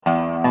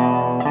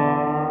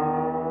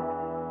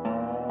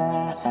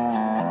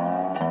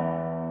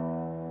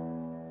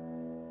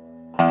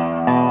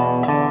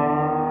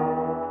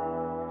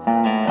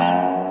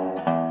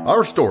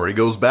Our story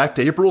goes back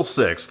to April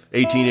 6,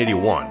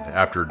 1881,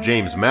 after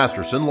James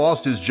Masterson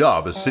lost his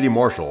job as city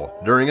marshal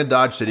during a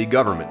Dodge City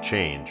government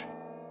change.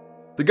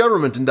 The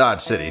government in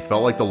Dodge City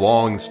felt like the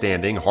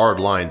long-standing,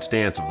 hard-line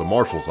stance of the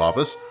marshal's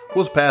office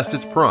was past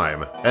its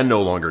prime and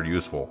no longer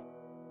useful.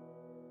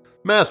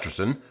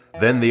 Masterson,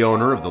 then the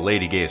owner of the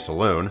Lady Gay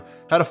Saloon,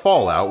 had a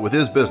fallout with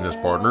his business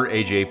partner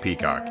A.J.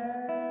 Peacock.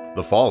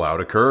 The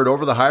fallout occurred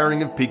over the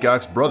hiring of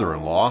Peacock's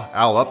brother-in-law,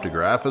 Al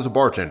Updegraff, as a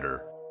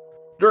bartender.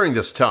 During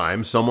this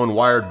time, someone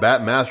wired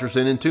Bat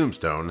Masterson in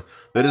Tombstone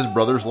that his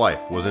brother's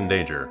life was in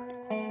danger.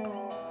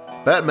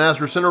 Bat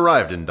Masterson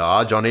arrived in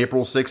Dodge on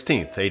April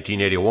 16,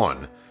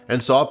 1881,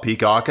 and saw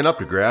Peacock and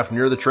Updegraff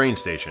near the train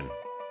station.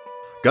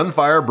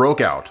 Gunfire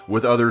broke out,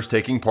 with others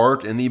taking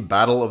part in the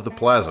Battle of the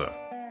Plaza.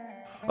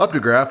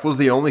 Updegraff was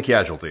the only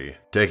casualty,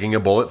 taking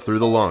a bullet through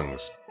the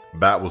lungs.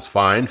 Bat was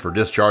fined for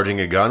discharging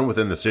a gun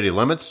within the city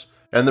limits,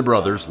 and the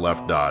brothers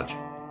left Dodge.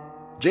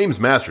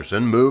 James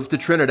Masterson moved to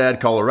Trinidad,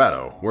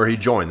 Colorado, where he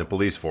joined the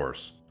police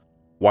force.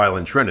 While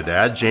in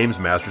Trinidad, James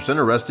Masterson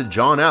arrested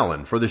John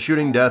Allen for the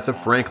shooting death of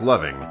Frank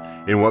Loving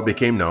in what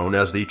became known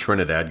as the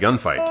Trinidad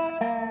Gunfight.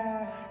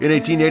 In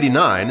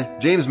 1889,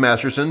 James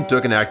Masterson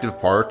took an active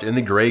part in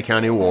the Gray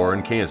County War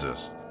in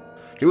Kansas.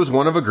 He was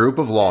one of a group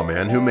of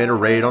lawmen who made a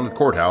raid on the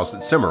courthouse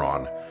at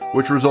Cimarron,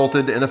 which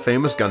resulted in a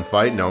famous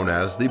gunfight known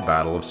as the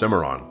Battle of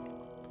Cimarron.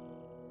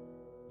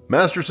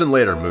 Masterson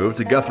later moved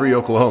to Guthrie,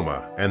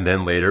 Oklahoma, and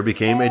then later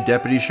became a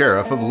deputy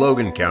sheriff of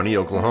Logan County,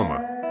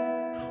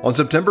 Oklahoma. On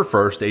September 1,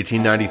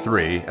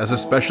 1893, as a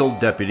special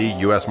deputy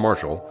U.S.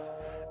 Marshal,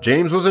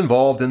 James was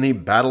involved in the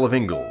Battle of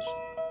Ingalls.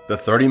 The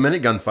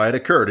 30-minute gunfight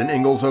occurred in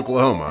Ingalls,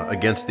 Oklahoma,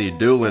 against the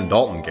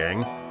Doolin-Dalton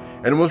gang,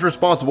 and was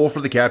responsible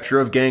for the capture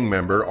of gang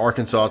member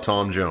Arkansas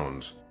Tom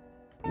Jones.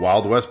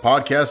 Wild West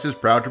Podcast is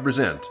proud to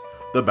present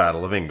the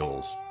Battle of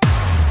Ingalls.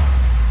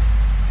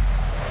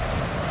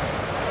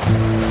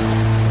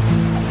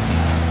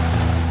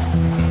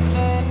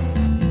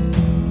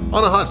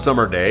 On a hot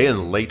summer day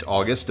in late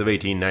August of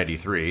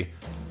 1893,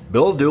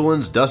 Bill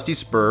Doolin's dusty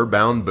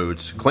spur-bound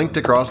boots clinked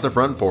across the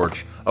front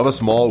porch of a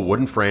small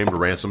wooden-framed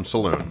Ransom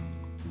saloon.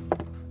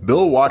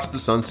 Bill watched the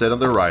sunset on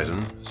the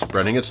horizon,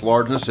 spreading its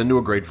largeness into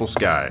a grateful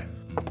sky.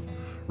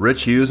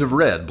 Rich hues of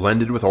red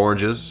blended with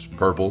oranges,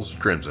 purples,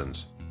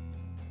 crimsons.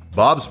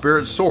 Bob's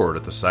spirit soared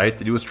at the sight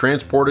that he was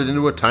transported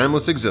into a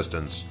timeless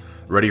existence,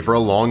 ready for a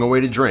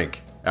long-awaited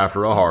drink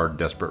after a hard,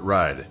 desperate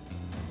ride.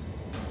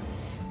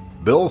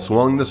 Bill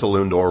swung the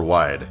saloon door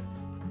wide.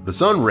 The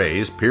sun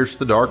rays pierced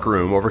the dark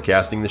room,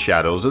 overcasting the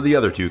shadows of the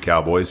other two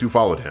cowboys who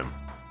followed him.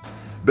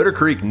 Bitter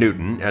Creek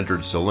Newton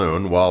entered the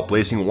saloon while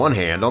placing one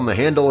hand on the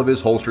handle of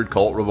his holstered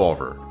Colt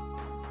revolver.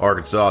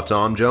 Arkansas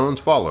Tom Jones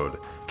followed,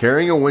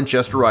 carrying a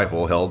Winchester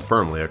rifle held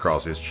firmly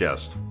across his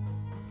chest.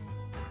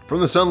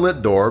 From the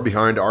sunlit door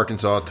behind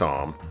Arkansas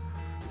Tom,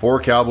 4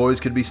 cowboys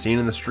could be seen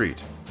in the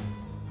street.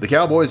 The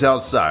cowboys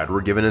outside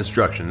were given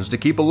instructions to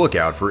keep a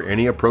lookout for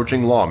any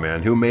approaching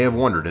lawmen who may have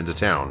wandered into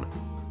town.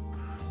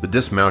 The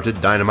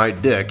dismounted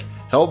Dynamite Dick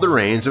held the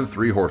reins of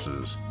 3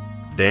 horses.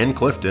 Dan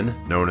Clifton,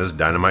 known as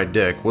Dynamite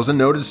Dick, was a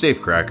noted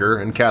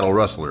safecracker and cattle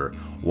rustler,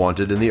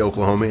 wanted in the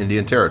Oklahoma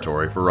Indian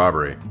Territory for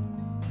robbery.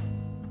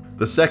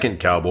 The second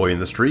cowboy in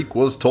the streak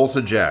was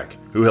Tulsa Jack,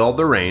 who held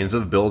the reins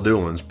of Bill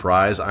Doolin's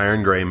prize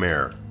iron gray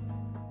mare.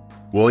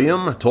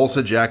 William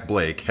Tulsa Jack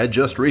Blake had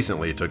just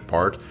recently took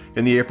part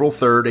in the April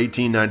 3,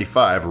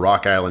 1895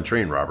 Rock Island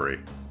train robbery.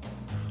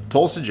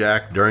 Tulsa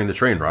Jack, during the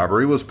train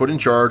robbery, was put in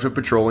charge of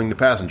patrolling the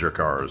passenger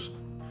cars.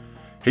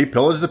 He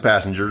pillaged the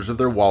passengers of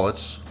their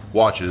wallets,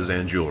 watches,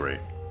 and jewelry.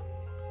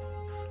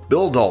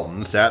 Bill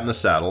Dalton sat in the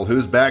saddle,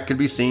 whose back could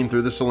be seen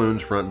through the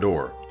saloon's front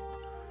door.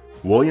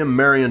 William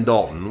Marion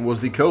Dalton was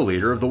the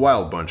co-leader of the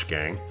Wild Bunch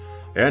gang,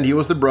 and he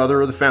was the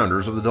brother of the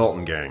founders of the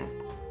Dalton gang.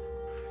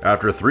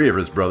 After 3 of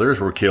his brothers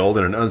were killed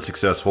in an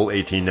unsuccessful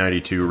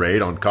 1892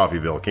 raid on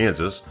Coffeyville,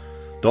 Kansas,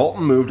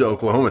 Dalton moved to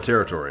Oklahoma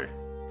Territory.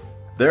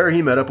 There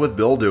he met up with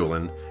Bill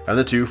Doolin, and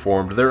the two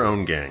formed their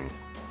own gang.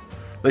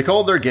 They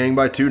called their gang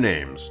by 2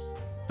 names,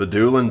 the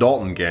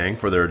Doolin-Dalton Gang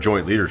for their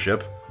joint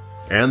leadership,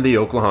 and the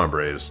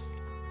Oklahombres.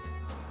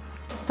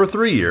 For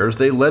 3 years,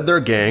 they led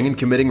their gang in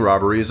committing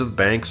robberies of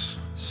banks,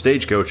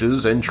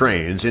 stagecoaches, and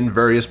trains in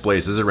various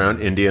places around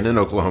Indian and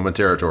Oklahoma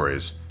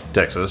territories,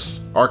 Texas,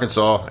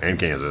 Arkansas, and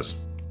Kansas.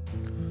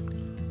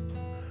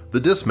 The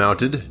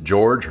dismounted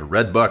George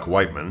Red Buck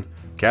Whiteman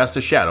cast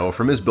a shadow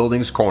from his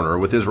building's corner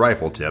with his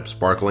rifle tip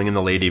sparkling in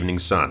the late evening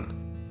sun.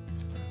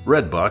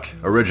 Red Buck,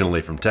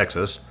 originally from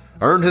Texas,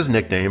 earned his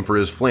nickname for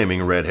his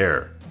flaming red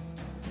hair.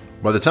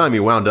 By the time he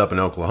wound up in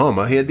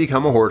Oklahoma, he had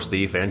become a horse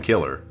thief and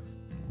killer.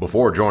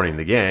 Before joining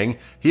the gang,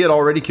 he had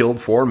already killed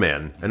 4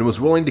 men and was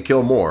willing to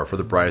kill more for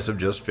the price of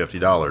just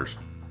 $50.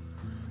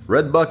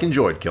 Red Buck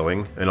enjoyed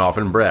killing and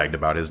often bragged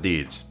about his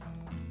deeds.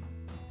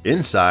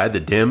 Inside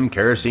the dim,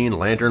 kerosene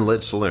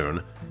lantern-lit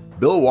saloon,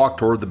 Bill walked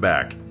toward the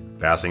back,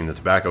 passing the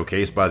tobacco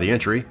case by the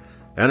entry,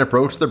 and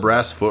approached the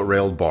brass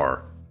foot-railed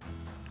bar.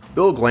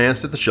 Bill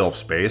glanced at the shelf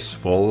space,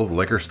 full of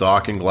liquor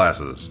stock and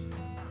glasses.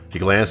 He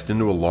glanced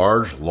into a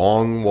large,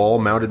 long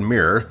wall-mounted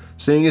mirror,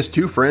 seeing his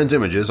two friends'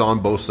 images on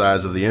both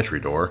sides of the entry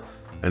door,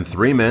 and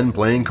three men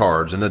playing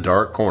cards in a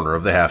dark corner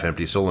of the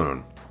half-empty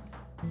saloon.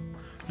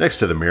 Next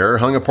to the mirror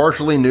hung a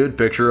partially nude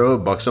picture of a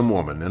buxom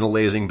woman in a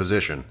lazing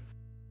position.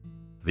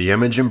 The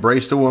image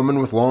embraced a woman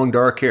with long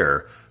dark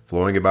hair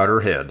flowing about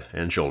her head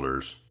and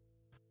shoulders.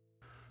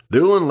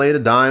 Doolin laid a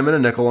dime and a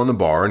nickel on the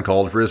bar and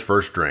called for his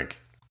first drink.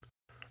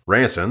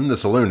 Ranson, the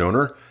saloon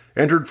owner,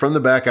 entered from the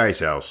back ice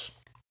house.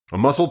 A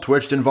muscle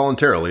twitched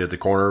involuntarily at the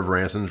corner of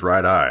Ranson's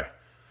right eye.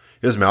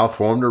 His mouth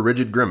formed a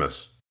rigid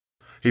grimace.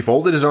 He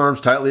folded his arms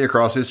tightly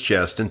across his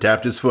chest and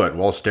tapped his foot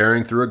while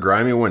staring through a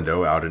grimy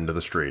window out into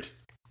the street.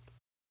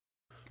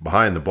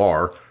 Behind the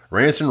bar,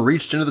 Ranson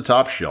reached into the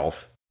top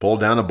shelf, pulled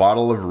down a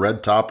bottle of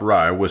Red Top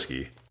Rye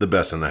whiskey, the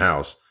best in the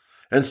house,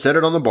 and set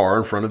it on the bar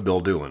in front of Bill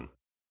Doolin.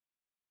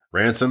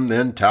 Ransom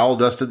then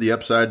towel-dusted the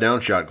upside-down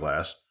shot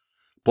glass,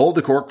 pulled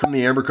the cork from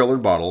the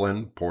amber-colored bottle,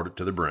 and poured it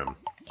to the brim.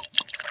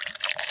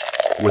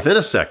 Within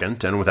a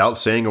second, and without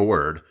saying a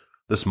word,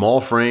 the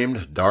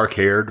small-framed,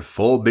 dark-haired,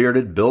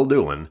 full-bearded Bill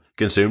Doolin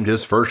consumed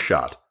his first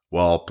shot,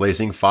 while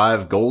placing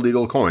 5 Gold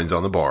Eagle coins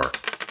on the bar.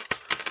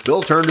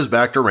 Bill turned his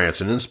back to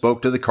Ranson and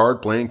spoke to the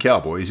card-playing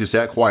cowboys who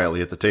sat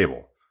quietly at the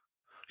table.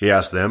 He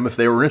asked them if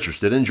they were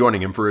interested in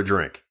joining him for a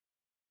drink.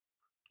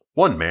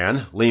 One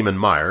man, Lehman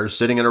Myers,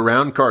 sitting at a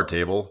round card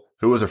table,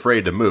 who was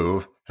afraid to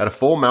move, had a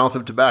full mouth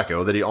of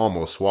tobacco that he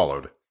almost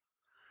swallowed.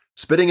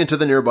 Spitting into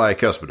the nearby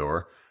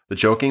cuspidor, the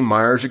choking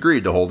Myers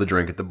agreed to hold a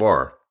drink at the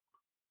bar.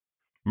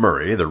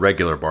 Murray, the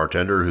regular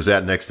bartender who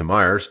sat next to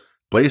Myers,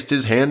 placed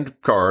his hand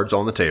cards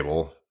on the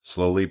table,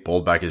 slowly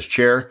pulled back his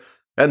chair,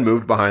 and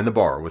moved behind the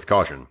bar with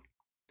caution.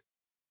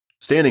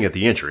 Standing at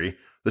the entry,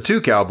 the two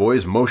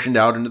cowboys motioned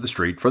out into the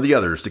street for the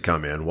others to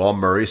come in while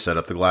Murray set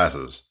up the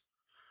glasses.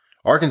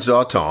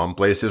 Arkansas Tom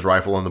placed his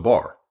rifle on the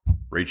bar,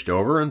 reached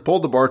over and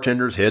pulled the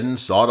bartender's hidden,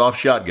 sawed-off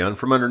shotgun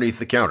from underneath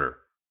the counter.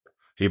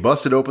 He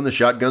busted open the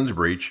shotgun's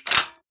breech,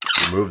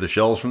 removed the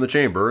shells from the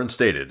chamber, and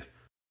stated,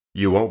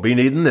 "You won't be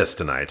needing this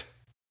tonight."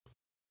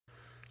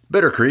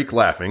 Bitter Creek,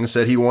 laughing,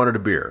 said he wanted a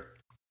beer.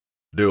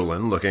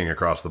 Doolin, looking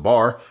across the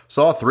bar,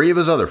 saw 3 of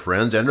his other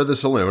friends enter the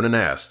saloon and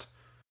asked,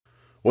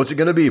 "What's it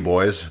going to be,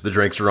 boys? The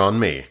drinks are on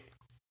me."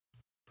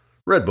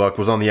 Redbuck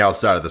was on the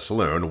outside of the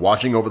saloon,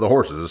 watching over the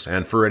horses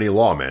and for any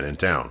lawmen in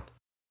town.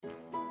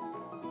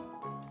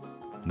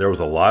 There was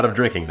a lot of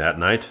drinking that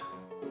night,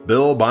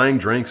 Bill buying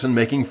drinks and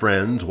making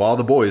friends while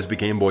the boys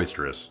became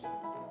boisterous.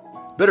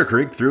 Bitter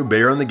Creek threw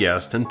beer on the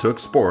guest and took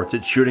sport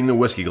at shooting the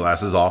whiskey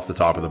glasses off the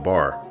top of the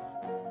bar.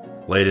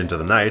 Late into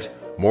the night,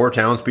 more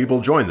townspeople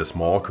joined the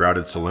small,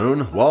 crowded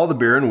saloon, while the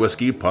beer and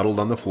whiskey puddled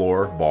on the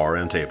floor, bar,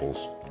 and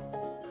tables.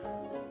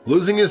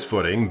 Losing his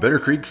footing, Bitter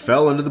Creek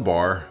fell into the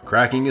bar,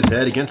 cracking his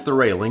head against the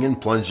railing and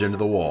plunged into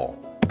the wall.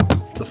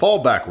 The fall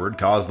backward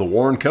caused the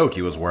worn coat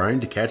he was wearing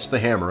to catch the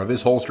hammer of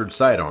his holstered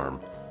sidearm.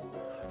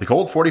 The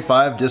Colt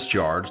 .45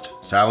 discharged,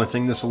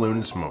 silencing the saloon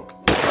in smoke.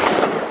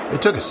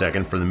 It took a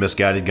second for the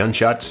misguided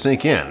gunshot to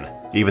sink in,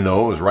 even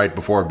though it was right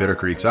before Bitter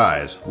Creek's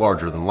eyes,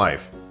 larger than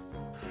life.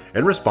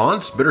 In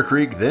response, Bitter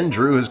Creek then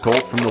drew his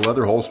Colt from the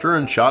leather holster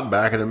and shot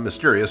back at a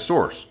mysterious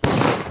source.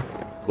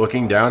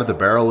 Looking down at the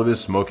barrel of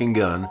his smoking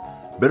gun,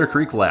 Bitter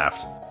Creek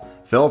laughed,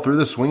 fell through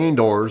the swinging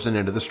doors and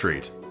into the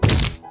street.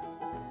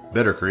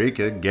 Bitter Creek,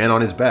 again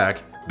on his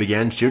back,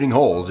 began shooting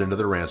holes into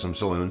the Ransom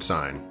Saloon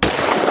sign.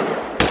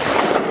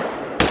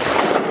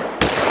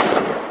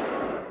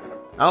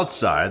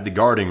 Outside, the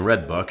guarding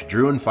Redbuck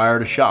drew and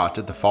fired a shot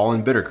at the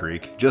fallen Bitter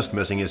Creek, just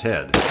missing his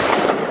head.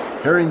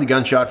 Hearing the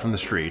gunshot from the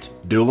street,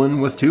 Doolin,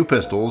 with 2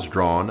 pistols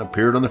drawn,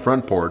 appeared on the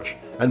front porch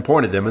and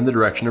pointed them in the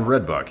direction of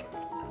Redbuck.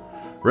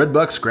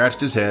 Redbuck scratched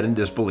his head in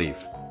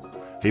disbelief.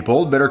 He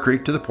pulled Bitter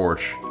Creek to the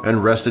porch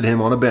and rested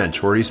him on a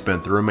bench where he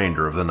spent the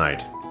remainder of the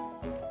night.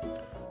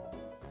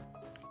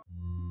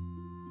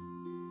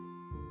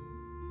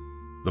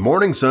 The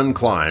morning sun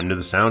climbed to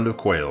the sound of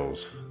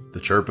quails. The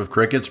chirp of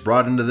crickets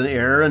brought into the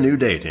air a new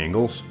day to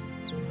Ingalls.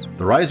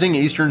 The rising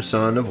eastern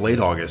sun of late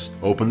August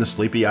opened the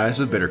sleepy eyes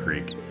of Bitter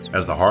Creek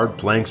as the hard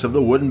planks of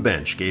the wooden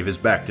bench gave his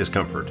back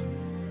discomfort.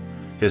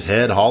 His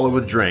head hollow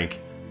with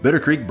drink, Bitter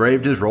Creek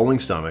braved his rolling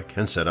stomach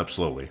and sat up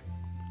slowly.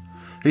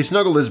 He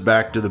snuggled his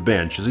back to the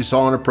bench as he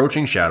saw an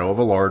approaching shadow of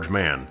a large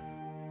man.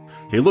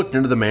 He looked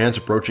into the man's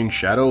approaching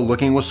shadow,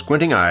 looking with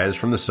squinting eyes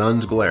from the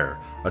sun's glare,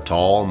 a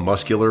tall,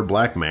 muscular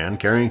black man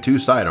carrying 2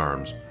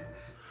 sidearms.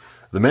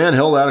 The man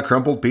held out a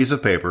crumpled piece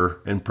of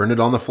paper, and printed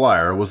on the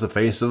flyer was the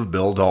face of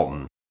Bill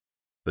Dalton.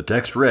 The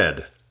text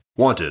read,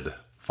 "Wanted,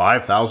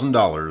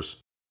 $5,000,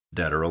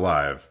 dead or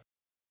alive."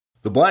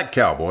 The black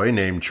cowboy,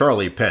 named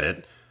Charlie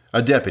Pettit,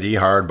 a deputy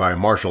hired by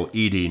Marshal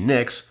E.D.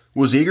 Nix,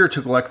 was eager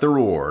to collect the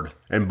reward,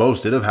 and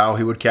boasted of how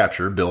he would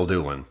capture Bill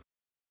Doolin.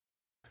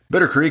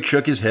 Bitter Creek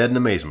shook his head in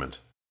amazement.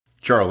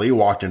 Charlie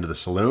walked into the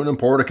saloon and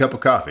poured a cup of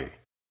coffee.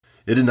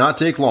 It did not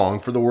take long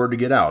for the word to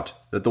get out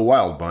that the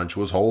Wild Bunch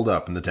was holed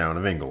up in the town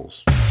of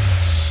Ingalls.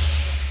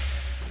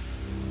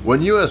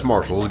 When U.S.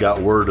 Marshals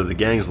got word of the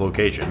gang's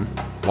location,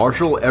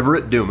 Marshal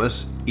Everett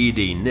Dumas,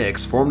 E.D.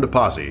 Nix, formed a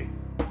posse.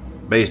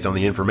 Based on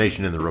the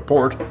information in the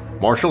report,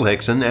 Marshal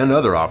Hickson and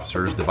other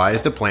officers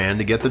devised a plan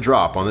to get the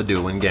drop on the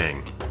Doolin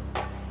gang.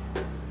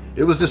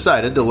 It was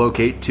decided to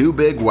locate 2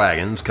 big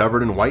wagons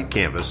covered in white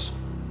canvas,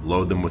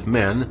 load them with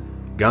men,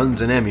 guns,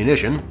 and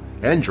ammunition,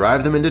 and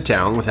drive them into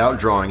town without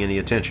drawing any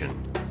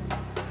attention.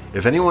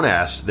 If anyone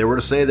asked, they were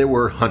to say they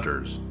were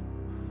hunters.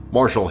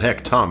 Marshal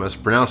Heck Thomas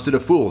pronounced it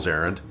a fool's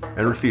errand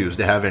and refused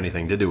to have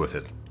anything to do with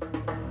it.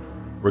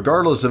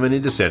 Regardless of any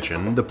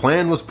dissension, the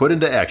plan was put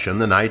into action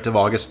the night of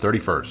August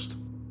 31st.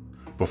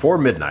 Before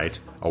midnight,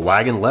 a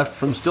wagon left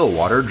from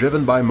Stillwater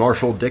driven by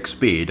Marshal Dick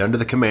Speed under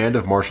the command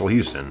of Marshal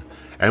Houston,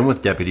 and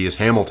with deputies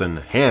Hamilton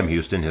Ham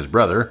Houston, his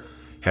brother,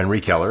 Henry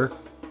Keller,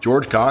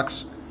 George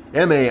Cox,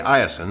 M.A.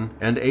 Iison,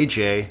 and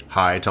H.A.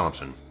 High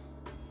Thompson.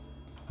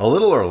 A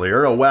little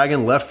earlier, a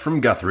wagon left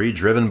from Guthrie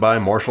driven by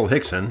Marshal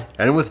Hickson,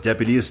 and with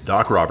deputies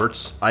Doc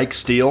Roberts, Ike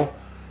Steele,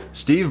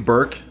 Steve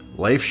Burke,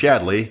 Leif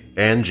Shadley,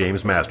 and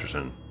James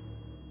Masterson.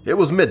 It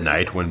was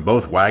midnight when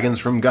both wagons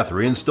from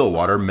Guthrie and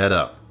Stillwater met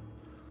up.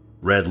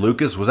 Red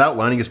Lucas was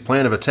outlining his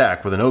plan of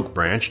attack with an oak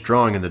branch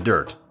drawing in the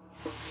dirt.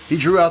 He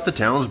drew out the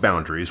town's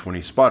boundaries when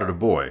he spotted a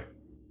boy.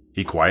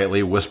 He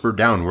quietly whispered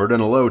downward in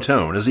a low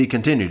tone as he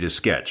continued his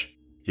sketch.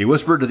 He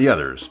whispered to the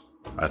others,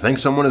 "I think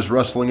someone is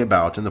rustling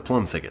about in the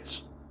plum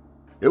thickets."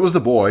 It was the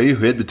boy who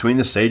hid between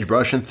the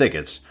sagebrush and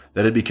thickets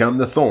that had become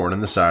the thorn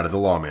in the side of the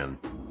lawmen.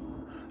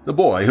 The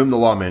boy, whom the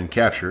lawmen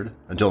captured,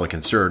 until a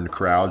concerned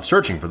crowd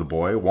searching for the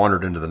boy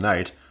wandered into the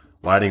night,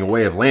 lighting a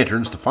way of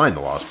lanterns to find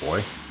the lost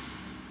boy.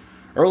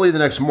 Early the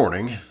next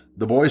morning,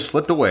 the boy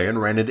slipped away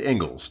and ran into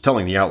Ingalls,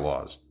 telling the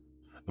outlaws,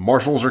 "The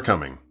marshals are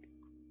coming."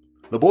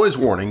 The boy's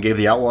warning gave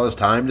the outlaws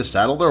time to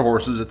saddle their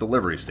horses at the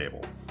livery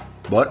stable,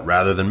 but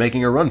rather than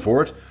making a run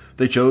for it,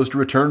 they chose to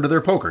return to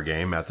their poker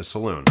game at the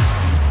saloon.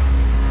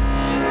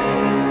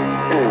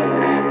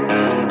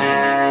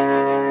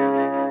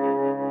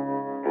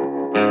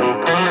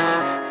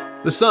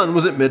 The sun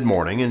was at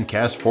mid-morning and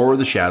cast forward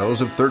the shadows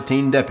of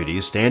 13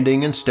 deputies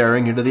standing and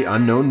staring into the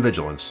unknown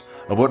vigilance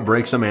of what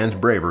breaks a man's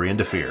bravery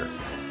into fear.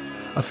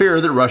 A fear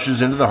that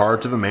rushes into the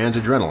heart of a man's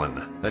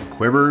adrenaline, that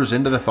quivers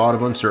into the thought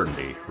of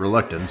uncertainty,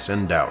 reluctance,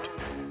 and doubt.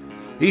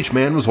 Each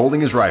man was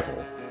holding his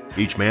rifle,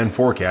 each man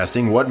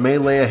forecasting what may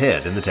lay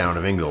ahead in the town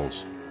of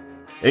Ingalls.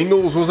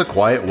 Ingalls was a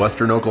quiet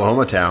western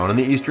Oklahoma town in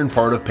the eastern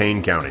part of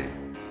Payne County.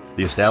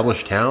 The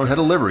established town had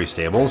a livery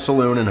stable,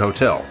 saloon, and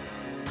hotel,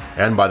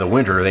 and by the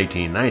winter of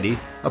 1890,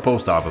 a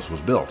post office was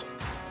built.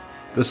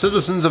 The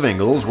citizens of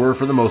Ingalls were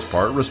for the most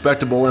part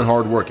respectable and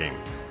hard-working.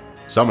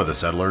 Some of the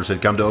settlers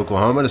had come to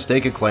Oklahoma to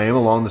stake a claim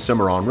along the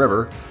Cimarron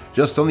River,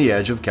 just on the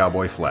edge of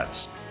Cowboy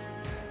Flats.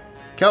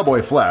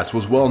 Cowboy Flats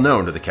was well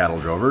known to the cattle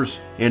drovers,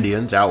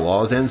 Indians,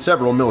 outlaws, and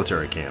several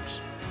military camps.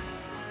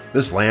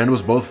 This land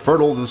was both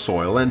fertile to the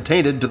soil and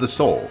tainted to the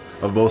soul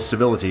of both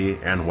civility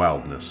and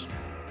wildness.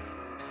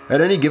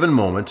 At any given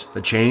moment,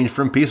 a change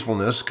from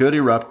peacefulness could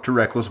erupt to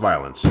reckless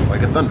violence,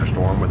 like a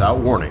thunderstorm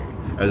without warning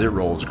as it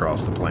rolls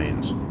across the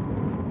plains.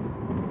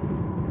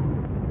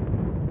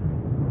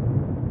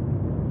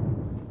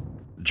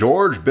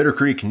 George Bitter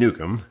Creek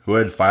Newcomb, who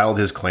had filed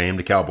his claim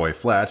to Cowboy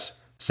Flats,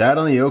 sat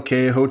on the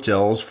OK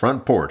Hotel's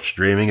front porch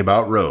dreaming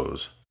about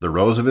Rose, the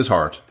rose of his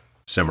heart,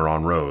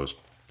 Cimarron Rose.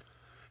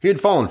 He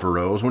had fallen for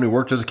Rose when he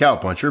worked as a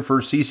cowpuncher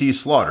for C.C.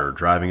 Slaughter,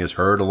 driving his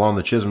herd along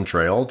the Chisholm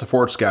Trail to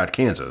Fort Scott,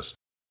 Kansas.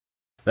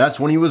 That's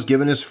when he was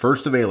given his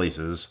first of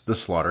aliases, the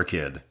Slaughter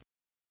Kid.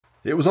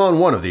 It was on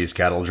one of these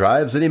cattle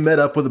drives that he met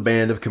up with a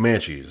band of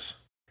Comanches.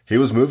 He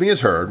was moving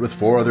his herd with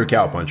 4 other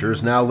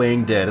cowpunchers now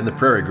laying dead in the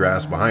prairie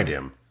grass behind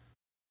him.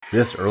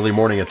 This early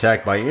morning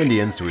attack by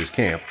Indians to his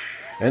camp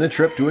and a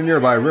trip to a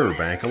nearby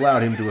riverbank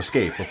allowed him to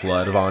escape a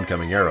flood of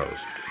oncoming arrows.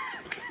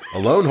 A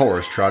lone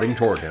horse trotting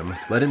toward him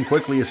let him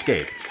quickly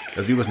escape,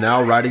 as he was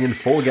now riding in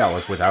full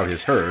gallop without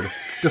his herd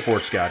to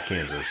Fort Scott,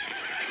 Kansas.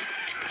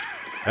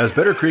 As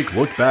Bitter Creek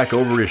looked back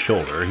over his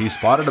shoulder, he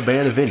spotted a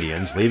band of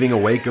Indians leaving a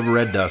wake of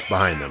red dust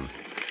behind them.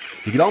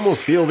 He could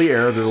almost feel the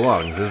air of their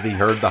lungs as he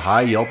heard the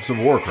high yelps of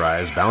war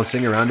cries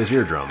bouncing around his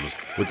eardrums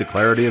with the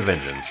clarity of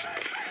vengeance.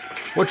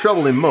 What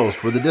troubled him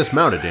most were the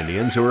dismounted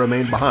Indians who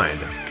remained behind,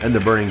 and the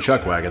burning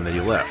chuck wagon that he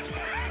left.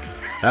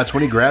 That's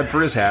when he grabbed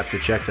for his hat to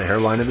check the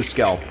hairline of his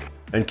scalp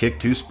and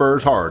kicked 2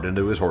 spurs hard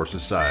into his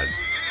horse's side.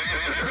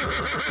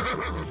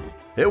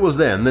 It was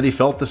then that he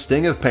felt the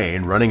sting of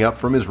pain running up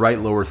from his right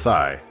lower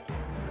thigh.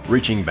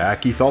 Reaching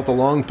back, he felt a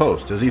long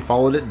post as he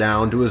followed it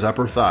down to his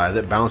upper thigh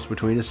that bounced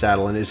between his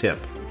saddle and his hip.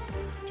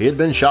 He had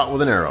been shot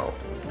with an arrow,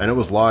 and it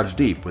was lodged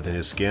deep within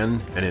his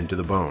skin and into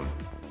the bone.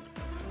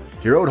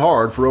 He rode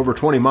hard for over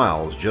 20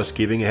 miles, just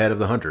keeping ahead of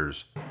the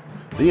hunters.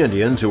 The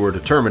Indians, who were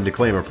determined to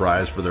claim a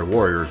prize for their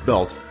warrior's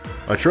belt,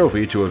 a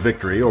trophy to a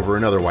victory over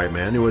another white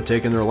man who had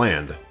taken their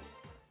land.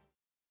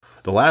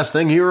 The last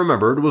thing he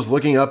remembered was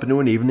looking up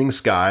into an evening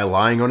sky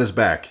lying on his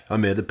back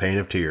amid a pain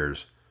of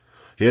tears.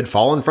 He had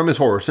fallen from his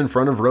horse in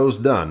front of Rose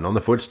Dunn on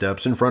the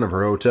footsteps in front of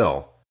her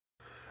hotel.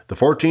 The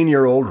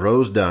 14-year-old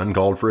Rose Dunn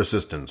called for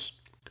assistance.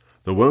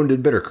 The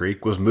wounded Bitter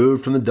Creek was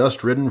moved from the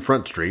dust-ridden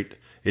front street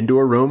into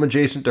a room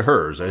adjacent to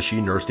hers as she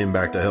nursed him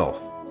back to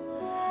health.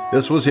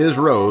 This was his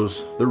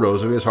rose, the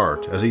rose of his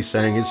heart, as he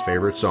sang his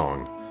favorite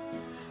song.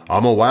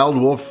 I'm a wild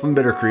wolf from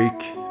Bitter Creek,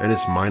 and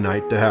it's my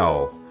night to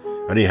howl.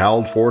 And he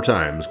howled 4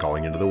 times,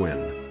 calling into the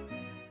wind.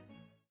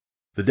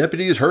 The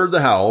deputies heard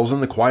the howls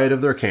in the quiet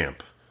of their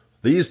camp.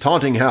 These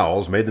taunting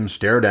howls made them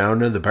stare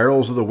down into the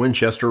barrels of the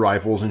Winchester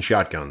rifles and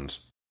shotguns.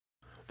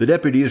 The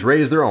deputies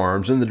raised their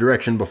arms in the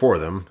direction before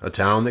them, a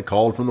town that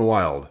called from the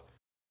wild.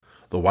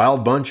 The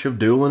wild bunch of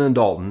Doolin and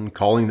Dalton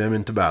calling them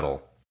into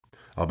battle.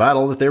 A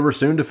battle that they were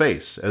soon to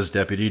face as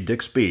Deputy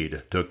Dick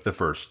Speed took the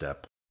first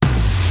step.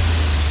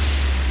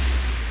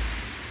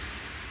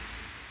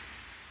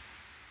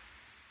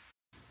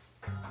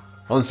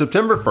 On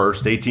September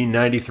 1st,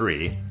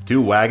 1893,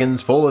 2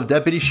 wagons full of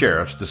deputy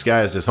sheriffs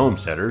disguised as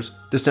homesteaders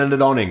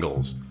descended on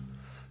Ingalls.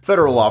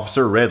 Federal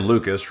officer Red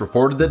Lucas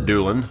reported that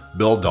Doolin,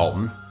 Bill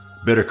Dalton,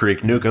 Bitter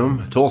Creek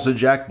Newcomb, Tulsa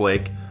Jack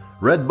Blake,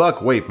 Red Buck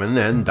Waitman,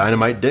 and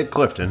Dynamite Dick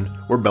Clifton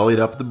were bellied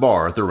up at the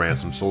bar at the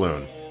Ransom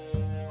Saloon.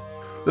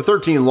 The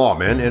 13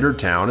 lawmen entered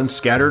town and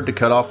scattered to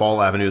cut off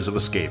all avenues of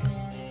escape.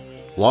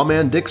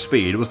 Lawman Dick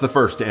Speed was the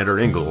first to enter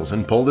Ingalls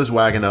and pulled his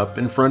wagon up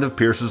in front of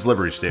Pierce's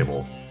livery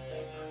stable.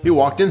 He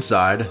walked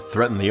inside,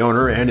 threatened the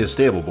owner and his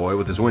stable boy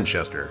with his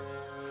Winchester.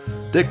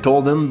 Dick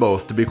told them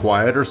both to be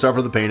quiet or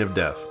suffer the pain of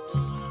death.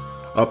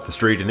 Up the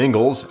street in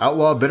Ingalls,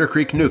 outlaw Bitter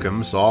Creek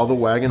Newcomb saw the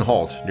wagon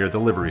halt near the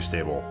livery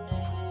stable.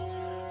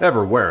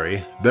 Ever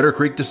wary, Bitter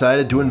Creek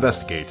decided to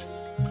investigate.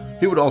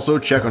 He would also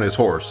check on his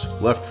horse,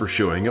 left for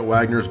shoeing at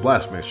Wagner's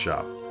blacksmith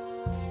shop.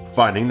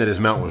 Finding that his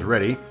mount was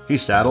ready, he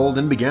saddled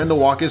and began to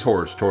walk his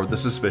horse toward the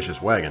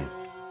suspicious wagon.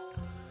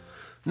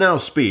 Now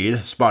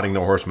Speed, spotting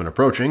the horseman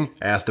approaching,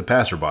 asked a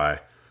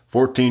passerby,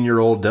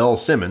 14-year-old Dell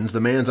Simmons,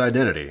 the man's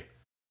identity.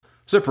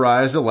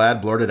 Surprised, the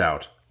lad blurted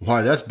out,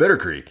 "Why, that's Bitter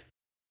Creek."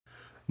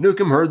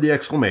 Newcomb heard the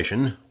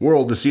exclamation,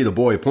 whirled to see the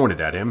boy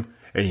pointed at him,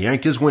 and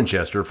yanked his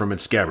Winchester from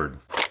its scabbard.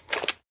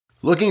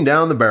 Looking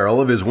down the barrel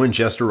of his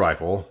Winchester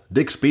rifle,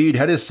 Dick Speed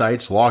had his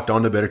sights locked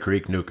onto Bitter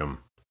Creek Newcomb.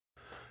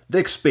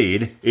 Dick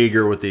Speed,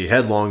 eager with the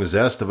headlong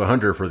zest of a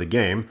hunter for the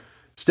game,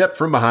 stepped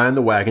from behind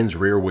the wagon's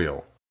rear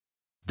wheel.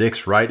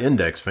 Dick's right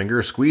index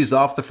finger squeezed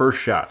off the first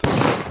shot.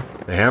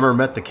 The hammer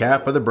met the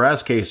cap of the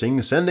brass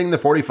casing, sending the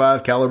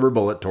 .45 caliber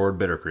bullet toward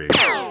Bitter Creek.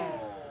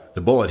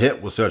 The bullet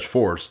hit with such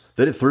force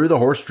that it threw the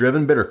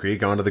horse-driven Bitter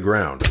Creek onto the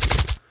ground.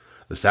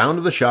 The sound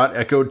of the shot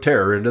echoed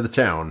terror into the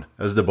town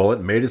as the bullet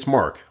made its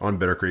mark on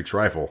Bitter Creek's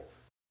rifle.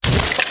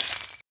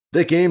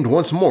 Dick aimed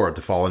once more at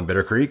the fallen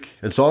Bitter Creek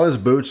and saw his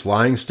boots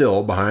lying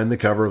still behind the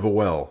cover of a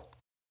well.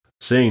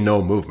 Seeing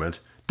no movement,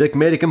 Dick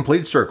made a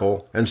complete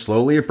circle and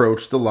slowly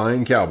approached the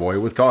lying cowboy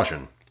with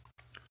caution.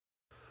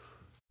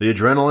 The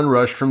adrenaline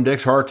rushed from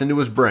Dick's heart into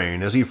his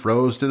brain as he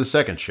froze to the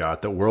second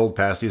shot that whirled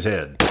past his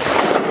head.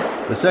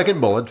 The second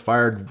bullet,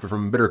 fired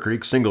from Bitter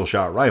Creek's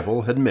single-shot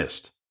rifle, had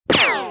missed.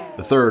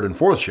 The third and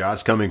fourth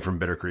shots, coming from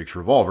Bitter Creek's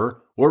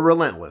revolver, were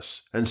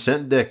relentless and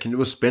sent Dick into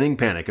a spinning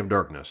panic of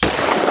darkness.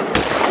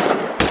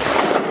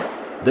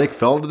 Dick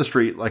fell to the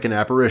street like an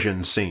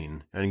apparition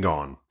seen and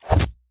gone.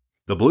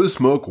 The blue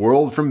smoke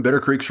whirled from Bitter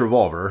Creek's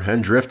revolver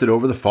and drifted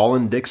over the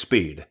fallen Dick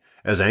Speed,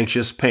 as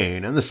anxious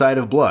pain and the sight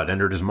of blood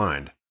entered his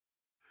mind.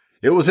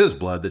 It was his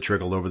blood that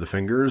trickled over the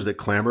fingers that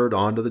clambered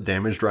onto the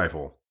damaged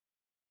rifle.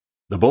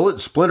 The bullet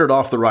splintered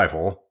off the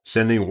rifle,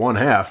 sending one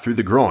half through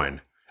the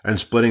groin and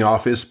splitting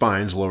off his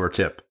spine's lower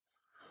tip.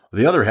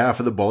 The other half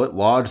of the bullet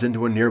lodged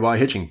into a nearby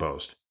hitching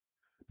post.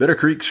 Bitter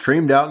Creek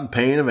screamed out in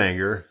pain of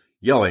anger,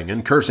 yelling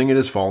and cursing at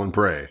his fallen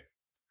prey.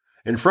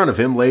 In front of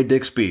him lay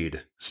Dick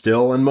Speed,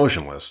 still and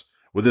motionless,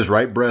 with his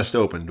right breast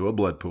open to a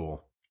blood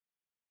pool.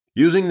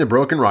 Using the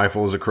broken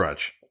rifle as a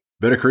crutch,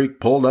 Bitter Creek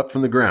pulled up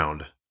from the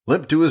ground,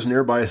 limped to his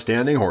nearby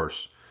standing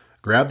horse,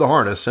 grabbed the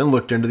harness, and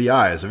looked into the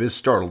eyes of his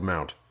startled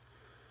mount.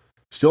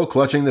 Still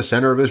clutching the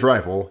center of his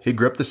rifle, he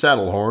gripped the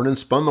saddle horn and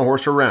spun the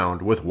horse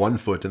around with one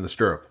foot in the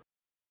stirrup.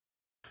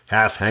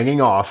 Half hanging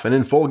off and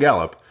in full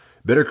gallop,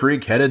 Bitter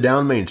Creek headed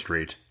down Main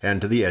Street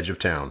and to the edge of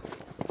town.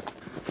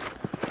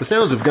 The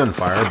sounds of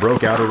gunfire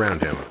broke out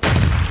around him.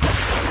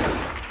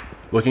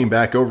 Looking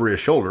back over his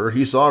shoulder,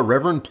 he saw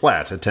Reverend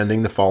Platt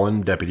attending the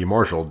fallen Deputy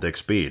Marshal Dick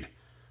Speed,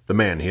 the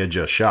man he had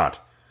just shot,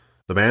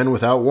 the man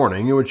without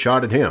warning who had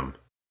shot at him.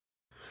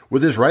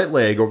 With his right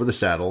leg over the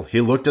saddle,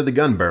 he looked at the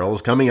gun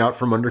barrels coming out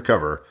from under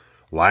cover,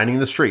 lining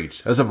the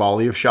streets as a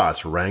volley of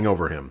shots rang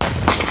over him.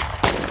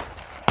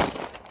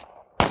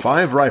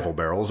 5 rifle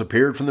barrels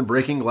appeared from the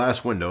breaking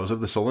glass windows of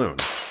the saloon.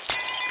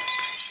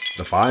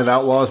 The 5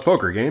 outlaws'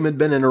 poker game had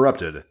been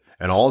interrupted,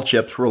 and all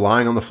chips were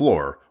lying on the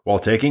floor while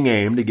taking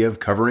aim to give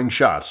covering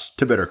shots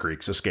to Bitter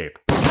Creek's escape.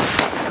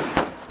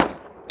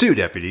 2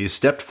 deputies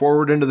stepped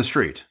forward into the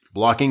street,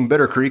 blocking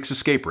Bitter Creek's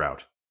escape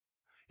route.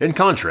 In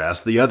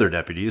contrast, the other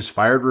deputies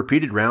fired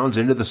repeated rounds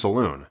into the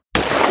saloon.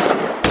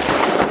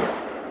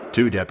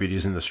 2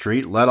 deputies in the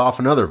street let off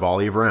another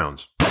volley of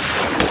rounds.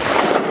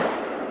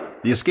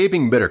 The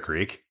escaping Bitter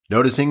Creek,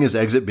 noticing his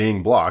exit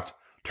being blocked,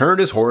 turned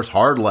his horse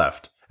hard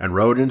left and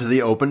rode into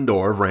the open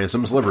door of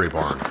Ransom's livery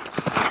barn.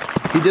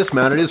 He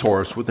dismounted his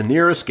horse with the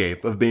near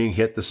escape of being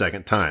hit the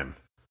second time.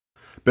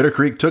 Bitter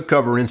Creek took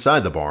cover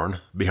inside the barn,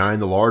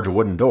 behind the large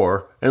wooden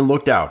door, and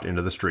looked out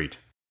into the street.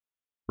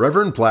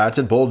 Reverend Platt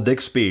had pulled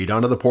Dick Speed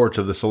onto the porch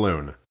of the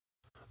saloon.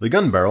 The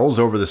gun barrels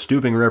over the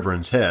stooping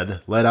Reverend's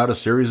head let out a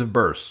series of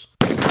bursts.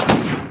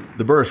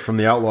 The burst from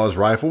the outlaw's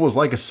rifle was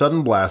like a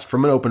sudden blast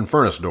from an open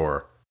furnace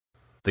door.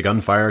 The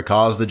gunfire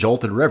caused the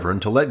jolted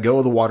Reverend to let go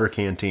of the water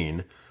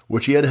canteen,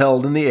 which he had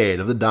held in the aid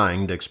of the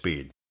dying Dick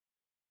Speed.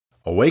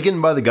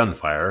 Awakened by the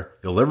gunfire,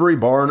 the livery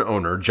barn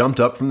owner jumped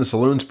up from the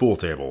saloon's pool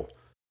table.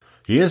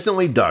 He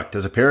instantly ducked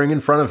as, appearing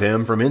in front of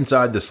him from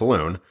inside the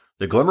saloon,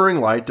 the glimmering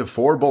light of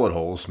 4 bullet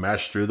holes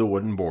smashed through the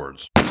wooden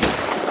boards.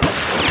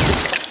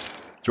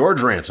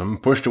 George Ransom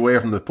pushed away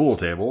from the pool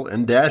table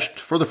and dashed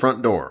for the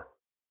front door.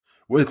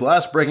 With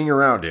glass breaking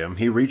around him,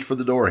 he reached for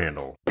the door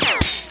handle.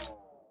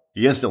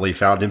 He instantly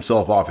found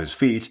himself off his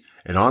feet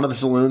and onto the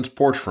saloon's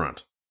porch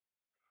front.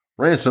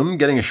 Ransom,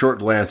 getting a short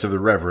glance of the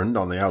Reverend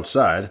on the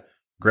outside,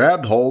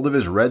 grabbed hold of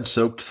his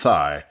red-soaked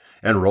thigh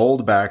and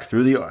rolled back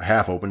through the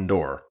half-open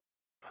door.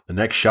 The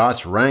next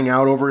shots rang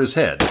out over his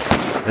head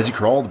as he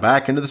crawled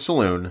back into the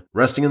saloon,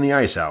 resting in the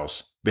ice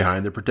house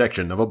behind the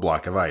protection of a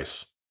block of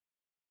ice.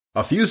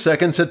 A few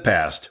seconds had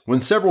passed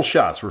when several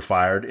shots were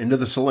fired into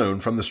the saloon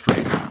from the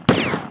street.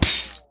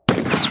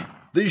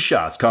 These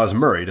shots caused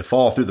Murray to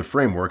fall through the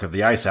framework of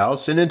the ice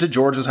house and into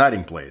George's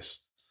hiding place.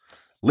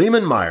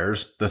 Lehman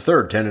Myers, the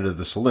third tenant of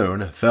the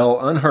saloon, fell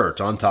unhurt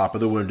on top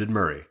of the wounded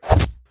Murray.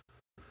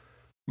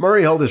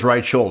 Murray held his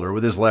right shoulder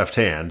with his left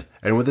hand,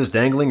 and with his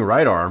dangling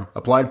right arm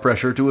applied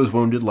pressure to his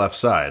wounded left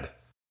side.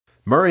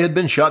 Murray had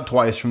been shot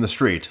twice from the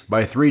street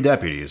by 3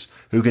 deputies,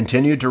 who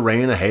continued to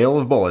rain a hail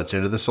of bullets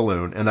into the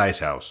saloon and ice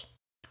house.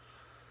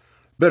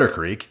 Bitter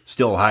Creek,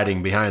 still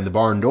hiding behind the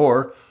barn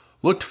door,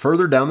 looked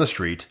further down the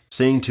street,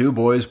 seeing 2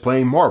 boys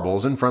playing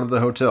marbles in front of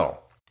the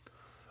hotel.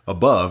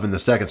 Above, in the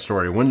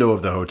second-story window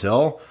of the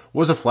hotel,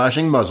 was a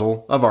flashing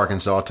muzzle of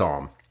Arkansas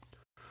Tom.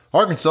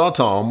 Arkansas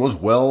Tom was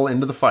well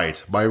into the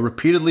fight by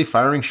repeatedly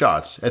firing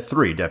shots at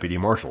 3 deputy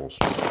marshals.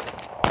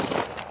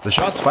 The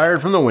shots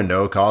fired from the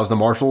window caused the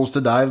marshals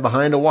to dive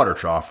behind a water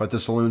trough at the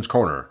saloon's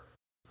corner.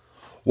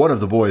 One of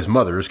the boys'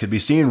 mothers could be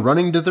seen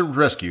running to the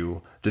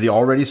rescue to the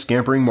already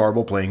scampering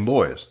marble-playing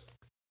boys.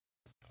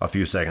 A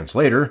few seconds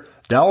later,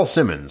 Dal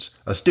Simmons,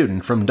 a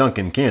student from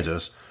Duncan,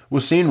 Kansas,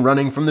 was seen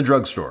running from the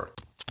drugstore.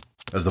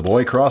 As the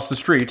boy crossed the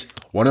street,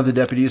 one of the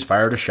deputies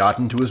fired a shot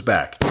into his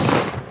back.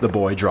 The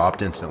boy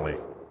dropped instantly.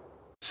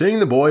 Seeing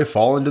the boy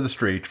fall into the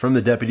street from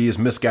the deputy's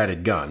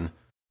misguided gun,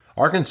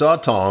 Arkansas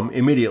Tom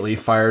immediately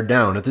fired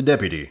down at the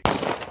deputy.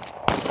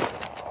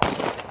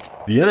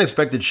 The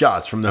unexpected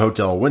shots from the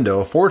hotel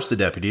window forced the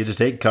deputy to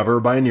take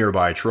cover by a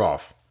nearby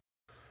trough.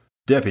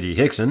 Deputy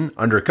Hickson,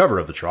 under cover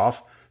of the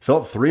trough,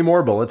 felt 3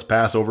 more bullets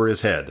pass over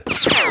his head.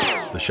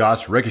 The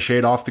shots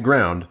ricocheted off the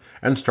ground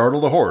and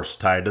startled a horse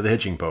tied to the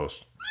hitching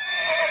post.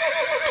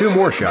 2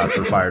 more shots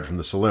were fired from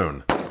the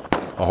saloon.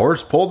 A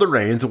horse pulled the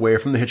reins away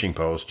from the hitching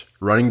post,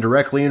 running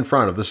directly in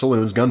front of the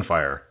saloon's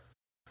gunfire.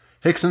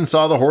 Hickson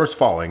saw the horse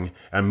falling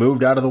and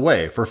moved out of the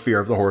way for fear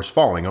of the horse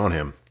falling on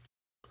him.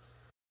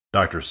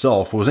 Dr.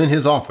 Self was in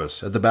his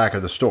office at the back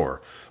of the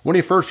store when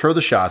he first heard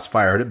the shots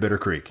fired at Bitter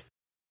Creek.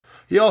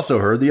 He also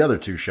heard the other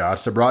 2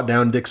 shots that brought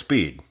down Dick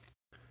Speed.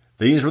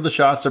 These were the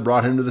shots that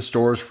brought him to the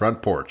store's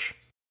front porch.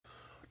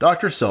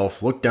 Dr.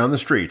 Self looked down the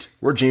street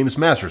where James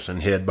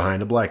Masterson hid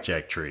behind a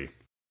blackjack tree.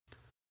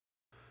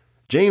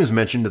 James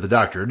mentioned to the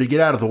doctor to get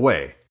out of the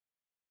way.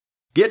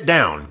 Get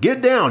down!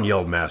 Get down!"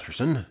 yelled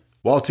Masterson,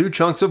 while 2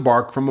 chunks of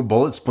bark from a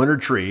bullet-splintered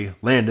tree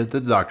landed at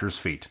the doctor's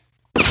feet.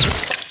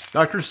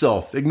 Dr.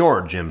 Self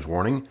ignored Jim's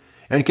warning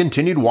and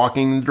continued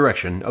walking in the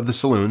direction of the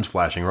saloon's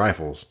flashing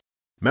rifles.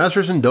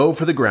 Masterson dove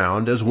for the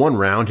ground as 1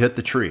 round hit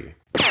the tree.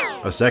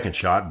 A second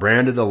shot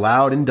branded a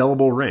loud,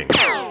 indelible ring,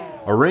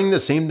 a ring that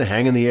seemed to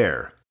hang in the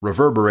air,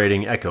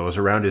 reverberating echoes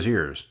around his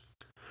ears.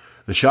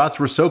 The shots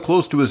were so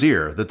close to his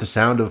ear that the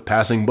sound of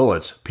passing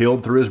bullets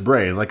pealed through his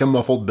brain like a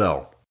muffled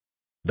bell.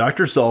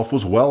 Dr. Self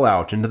was well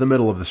out into the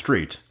middle of the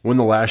street when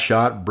the last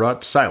shot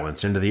brought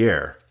silence into the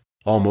air,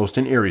 almost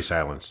an eerie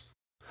silence.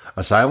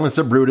 A silence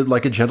that brooded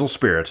like a gentle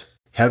spirit,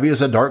 heavy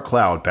as a dark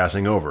cloud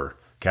passing over,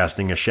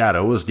 casting a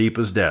shadow as deep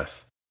as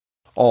death.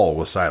 All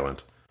was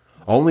silent.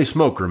 Only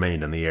smoke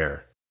remained in the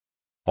air.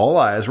 All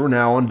eyes were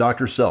now on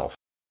Dr. Self,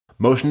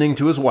 motioning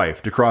to his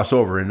wife to cross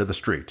over into the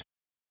street.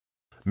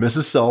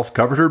 Mrs. Self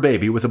covered her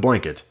baby with a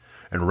blanket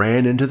and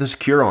ran into the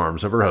secure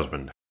arms of her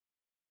husband.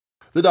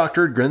 The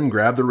doctor then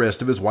grabbed the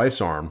wrist of his wife's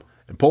arm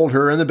and pulled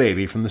her and the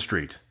baby from the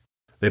street.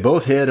 They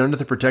both hid under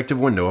the protective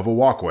window of a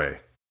walkway.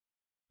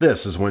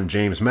 This is when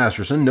James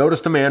Masterson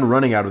noticed a man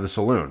running out of the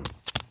saloon.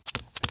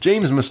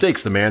 James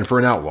mistakes the man for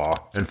an outlaw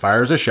and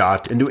fires a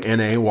shot into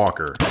N.A.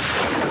 Walker.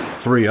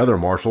 3 other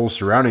marshals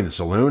surrounding the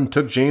saloon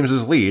took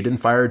James's lead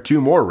and fired 2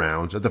 more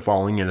rounds at the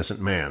falling innocent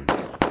man.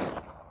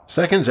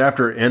 Seconds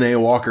after N.A.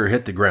 Walker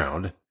hit the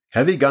ground,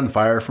 heavy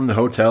gunfire from the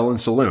hotel and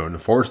saloon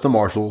forced the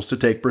marshals to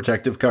take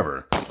protective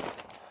cover.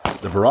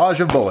 The barrage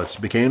of bullets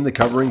became the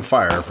covering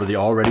fire for the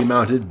already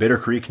mounted Bitter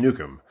Creek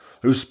Newcomb,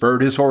 who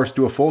spurred his horse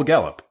to a full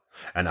gallop,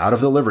 and out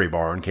of the livery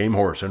barn came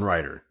horse and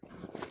rider.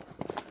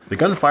 The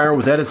gunfire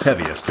was at its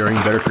heaviest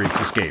during Bitter Creek's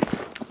escape.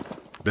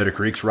 Bitter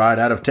Creek's ride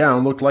out of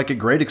town looked like a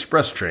great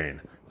express train,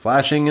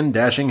 flashing and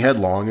dashing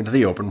headlong into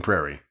the open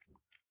prairie.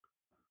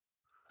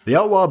 The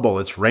outlaw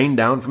bullets rained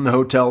down from the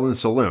hotel and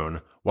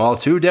saloon, while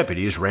 2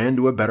 deputies ran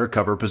to a better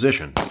cover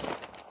position.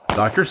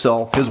 Dr.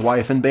 Self, his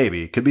wife, and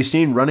baby could be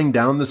seen running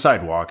down the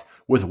sidewalk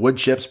with wood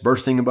chips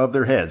bursting above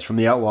their heads from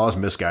the outlaws'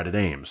 misguided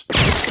aims.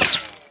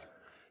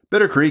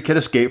 Bitter Creek had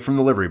escaped from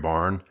the livery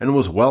barn and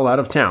was well out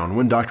of town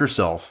when Dr.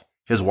 Self,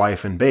 his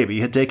wife, and baby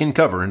had taken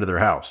cover into their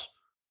house.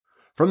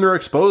 From their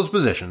exposed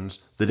positions,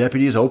 the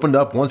deputies opened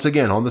up once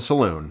again on the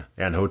saloon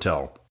and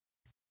hotel.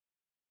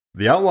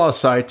 The outlaw's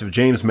sight of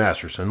James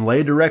Masterson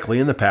lay directly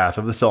in the path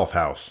of the Self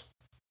house.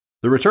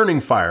 The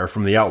returning fire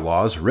from the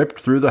outlaws ripped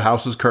through the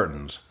house's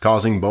curtains,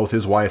 causing both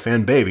his wife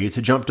and baby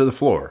to jump to the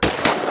floor.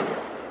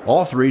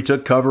 All 3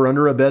 took cover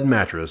under a bed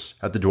mattress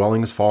at the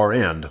dwelling's far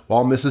end,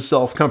 while Mrs.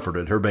 Self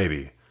comforted her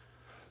baby.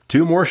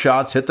 2 more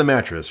shots hit the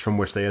mattress from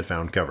which they had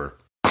found cover.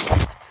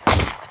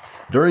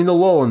 During the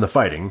lull in the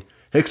fighting,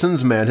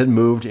 Hickson's men had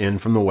moved in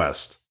from the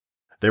west.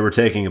 They were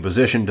taking a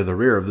position to the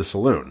rear of the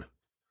saloon.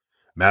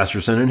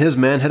 Masterson and his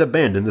men had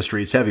abandoned the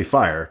street's heavy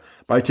fire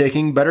by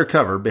taking better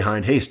cover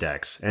behind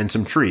haystacks and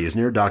some trees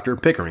near Dr.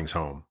 Pickering's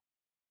home.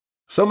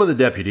 Some of the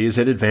deputies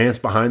had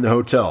advanced behind the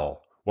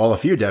hotel, while a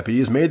few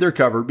deputies made their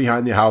cover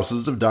behind the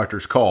houses of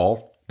Drs.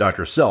 Call,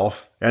 Dr.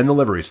 Self, and the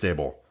livery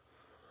stable.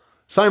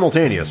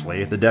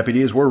 Simultaneously, the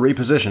deputies were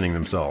repositioning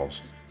themselves.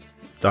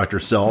 Dr.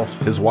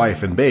 Self, his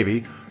wife, and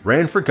baby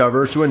ran for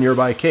cover to a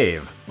nearby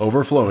cave,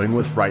 overflowing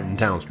with frightened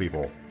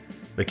townspeople.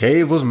 The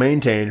cave was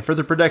maintained for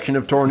the protection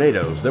of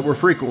tornadoes that were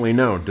frequently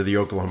known to the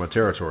Oklahoma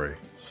Territory.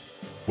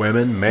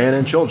 Women, men,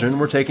 and children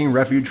were taking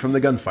refuge from the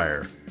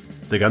gunfire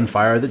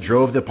that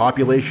drove the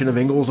population of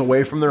Ingalls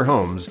away from their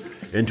homes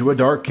into a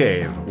dark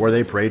cave where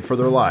they prayed for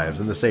their lives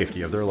and the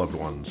safety of their loved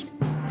ones.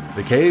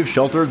 The cave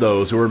sheltered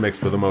those who were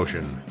mixed with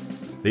emotion.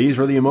 These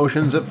were the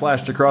emotions that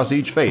flashed across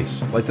each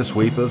face like the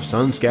sweep of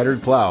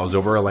sun-scattered clouds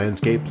over a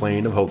landscape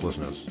plain of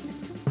hopelessness.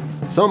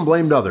 Some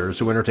blamed others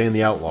who entertained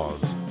the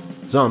outlaws.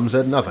 Some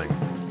said nothing.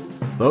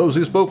 Those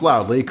who spoke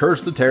loudly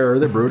cursed the terror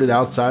that brooded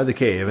outside the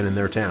cave and in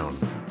their town.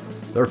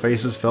 Their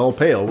faces fell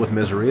pale with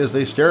misery as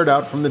they stared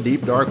out from the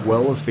deep dark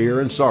well of fear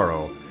and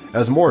sorrow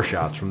as more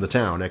shots from the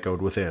town echoed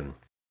within.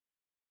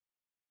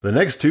 The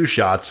next 2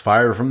 shots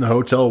fired from the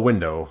hotel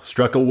window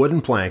struck a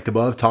wooden plank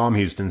above Tom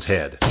Houston's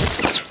head.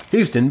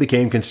 Houston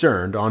became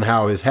concerned on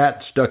how his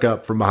hat stuck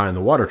up from behind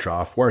the water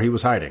trough where he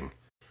was hiding.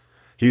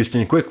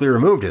 Houston quickly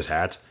removed his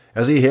hat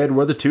as he hid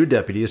where the 2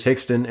 deputies,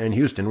 Hickston and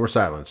Houston, were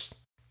silenced.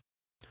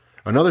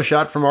 Another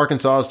shot from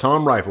Arkansas's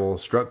Tom rifle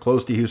struck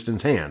close to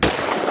Houston's hand,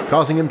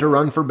 causing him to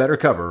run for better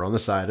cover on the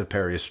side of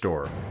Perry's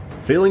store.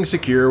 Feeling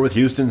secure with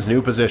Houston's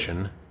new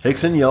position,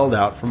 Hickson yelled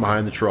out from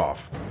behind the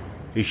trough.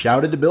 He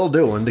shouted to Bill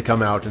Doolin to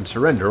come out and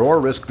surrender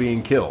or risk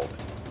being killed.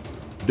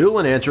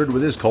 Doolin answered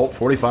with his Colt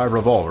 .45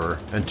 revolver,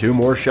 and 2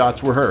 more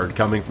shots were heard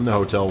coming from the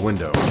hotel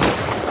window.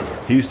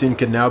 Houston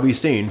could now be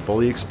seen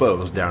fully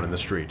exposed down in the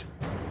street.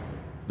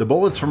 The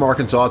bullets from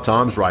Arkansas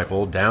Tom's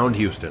rifle downed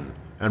Houston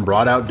and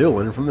brought out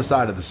Doolin from the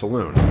side of the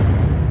saloon.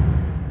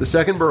 The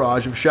second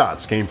barrage of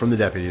shots came from the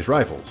deputies'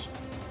 rifles.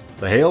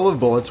 The hail of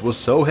bullets was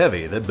so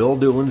heavy that Bill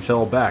Doolin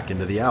fell back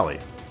into the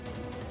alley.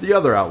 The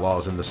other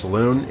outlaws in the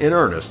saloon, in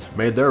earnest,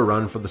 made their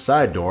run for the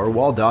side door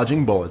while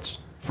dodging bullets,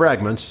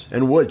 fragments,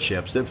 and wood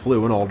chips that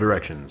flew in all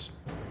directions.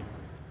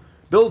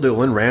 Bill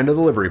Doolin ran to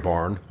the livery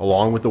barn,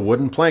 along with the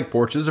wooden plank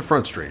porches of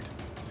Front Street.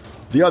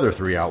 The other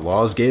 3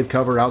 outlaws gave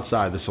cover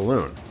outside the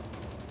saloon.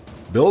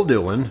 Bill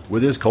Doolin,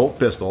 with his Colt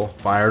pistol,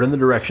 fired in the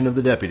direction of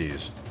the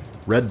deputies.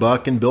 Red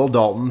Buck and Bill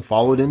Dalton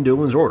followed in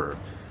Doolin's order,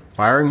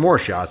 firing more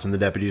shots in the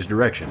deputies'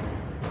 direction.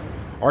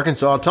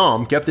 Arkansas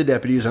Tom kept the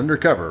deputies under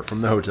cover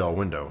from the hotel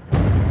window.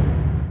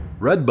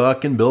 Red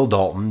Buck and Bill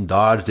Dalton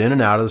dodged in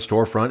and out of the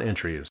storefront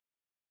entries.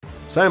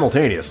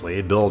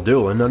 Simultaneously, Bill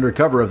Doolin, under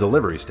cover of the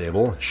livery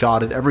stable,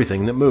 shot at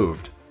everything that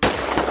moved.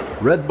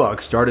 Red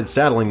Buck started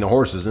saddling the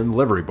horses in the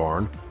livery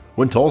barn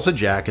when Tulsa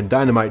Jack and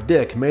Dynamite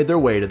Dick made their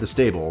way to the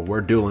stable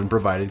where Doolin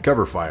provided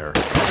cover fire.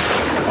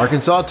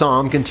 Arkansas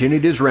Tom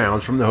continued his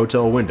rounds from the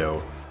hotel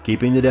window,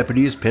 keeping the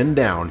deputies pinned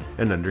down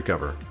and under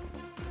cover.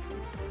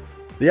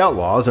 The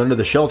outlaws, under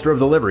the shelter of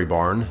the livery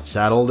barn,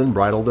 saddled and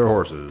bridled their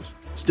horses,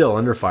 still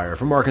under fire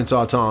from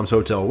Arkansas Tom's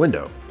hotel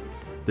window.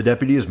 The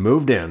deputies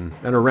moved in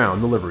and around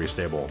the livery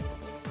stable.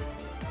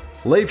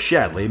 Leif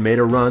Shadley made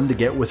a run to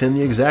get within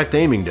the exact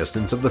aiming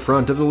distance of the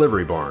front of the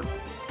livery barn.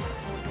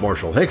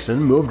 Marshal Hickson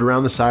moved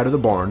around the side of the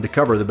barn to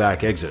cover the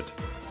back exit.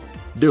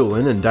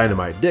 Doolin and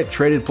Dynamite Dick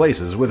traded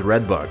places with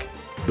Red Buck,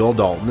 Bill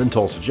Dalton, and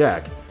Tulsa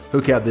Jack, who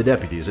kept the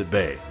deputies at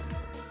bay.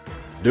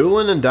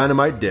 Doolin and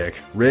Dynamite Dick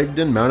rigged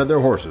and mounted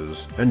their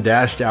horses and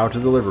dashed out to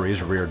the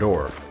livery's rear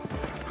door.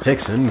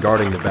 Hickson,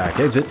 guarding the back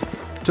exit,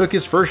 took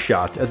his first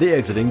shot at the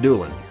exiting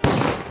Doolin.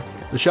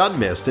 The shot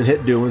missed and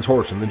hit Doolin's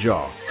horse in the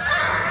jaw.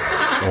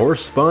 The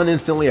horse spun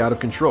instantly out of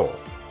control.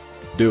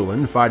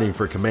 Doolin, fighting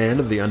for command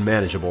of the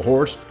unmanageable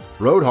horse,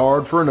 rode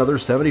hard for another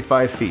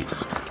 75 feet.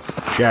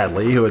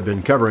 Shadley, who had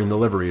been covering the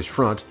livery's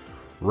front,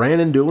 ran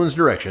in Doolin's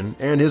direction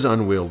and his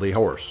unwieldy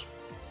horse.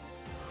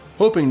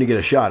 Hoping to get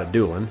a shot at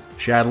Doolin,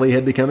 Shadley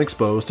had become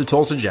exposed to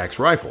Tulsa Jack's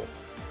rifle,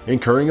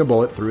 incurring a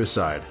bullet through his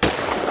side.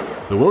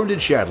 The wounded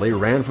Shadley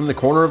ran from the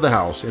corner of the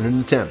house in an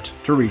attempt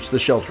to reach the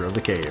shelter of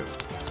the cave.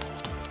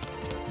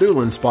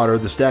 Doolin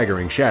spotted the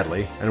staggering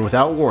Shadley and,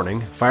 without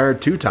warning,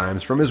 fired 2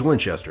 times from his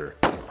Winchester.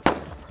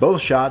 Both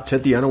shots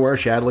hit the unaware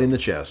Shadley in the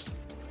chest.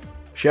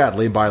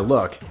 Shadley, by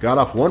luck, got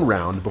off 1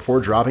 round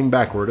before dropping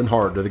backward and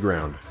hard to the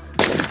ground.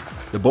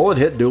 The bullet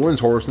hit Doolin's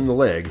horse in the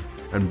leg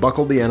and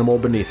buckled the animal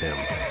beneath him.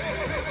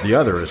 The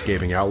other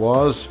escaping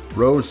outlaws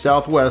rode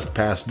southwest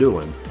past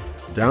Doolin,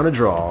 down a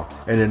draw,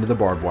 and into the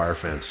barbed wire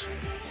fence.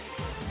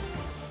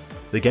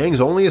 The gang's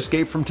only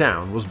escape from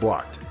town was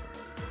blocked.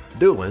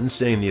 Doolin,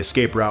 seeing the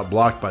escape route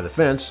blocked by the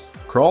fence,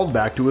 crawled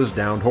back to his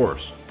downed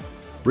horse.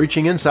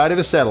 Reaching inside of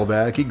his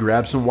saddlebag, he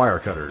grabbed some wire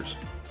cutters.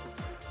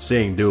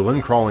 Seeing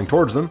Doolin crawling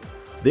towards them,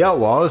 the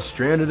outlaws,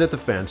 stranded at the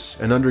fence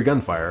and under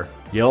gunfire,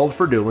 yelled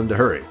for Doolin to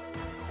hurry.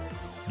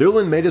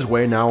 Doolin made his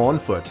way now on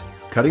foot,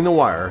 cutting the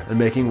wire and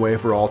making way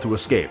for all to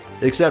escape,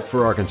 except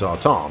for Arkansas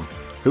Tom,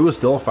 who was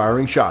still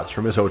firing shots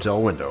from his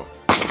hotel window.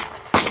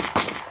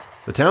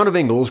 The town of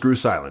Ingalls grew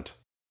silent.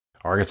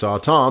 Arkansas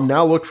Tom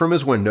now looked from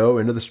his window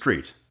into the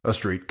street, a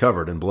street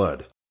covered in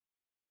blood.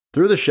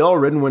 Through the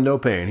shell-ridden window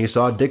pane, he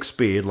saw Dick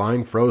Speed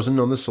lying frozen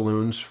on the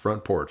saloon's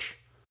front porch.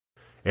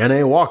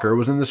 N.A. Walker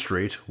was in the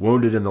street,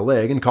 wounded in the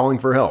leg and calling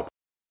for help.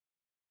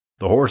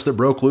 The horse that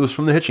broke loose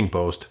from the hitching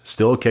post,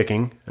 still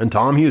kicking, and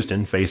Tom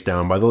Houston face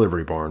down by the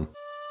livery barn.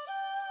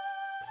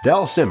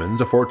 Dal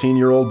Simmons, a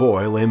 14-year-old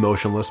boy, lay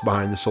motionless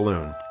behind the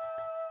saloon.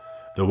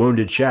 The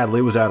wounded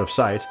Shadley was out of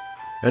sight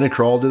and had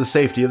crawled to the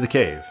safety of the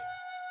cave.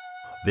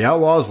 The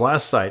outlaw's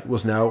last sight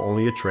was now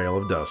only a trail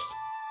of dust.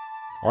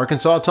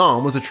 Arkansas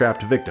Tom was a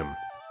trapped victim,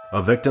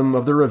 a victim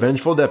of the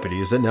revengeful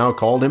deputies that now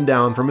called him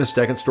down from his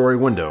second-story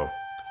window.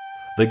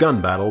 The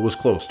gun battle was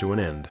close to an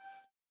end.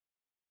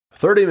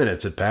 30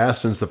 minutes had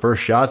passed since the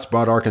first shots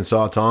brought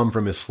Arkansas Tom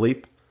from his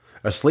sleep,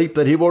 a sleep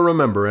that he will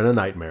remember in a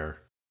nightmare.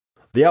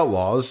 The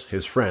outlaws,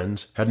 his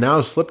friends, had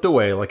now slipped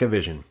away like a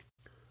vision.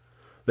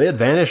 They had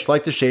vanished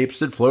like the shapes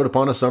that float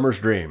upon a summer's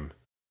dream.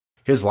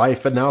 His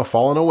life had now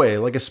fallen away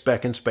like a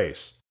speck in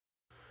space.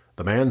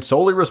 The man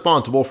solely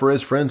responsible for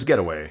his friend's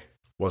getaway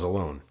was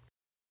alone.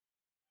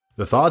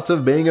 The thoughts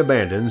of being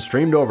abandoned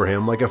streamed over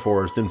him like a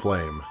forest in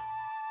flame.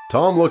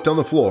 Tom looked on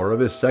the floor of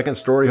his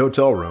second-story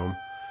hotel room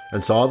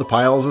and saw the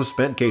piles of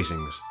spent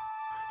casings.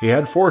 He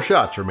had 4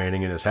 shots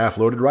remaining in his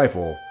half-loaded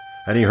rifle,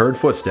 and he heard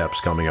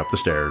footsteps coming up the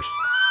stairs.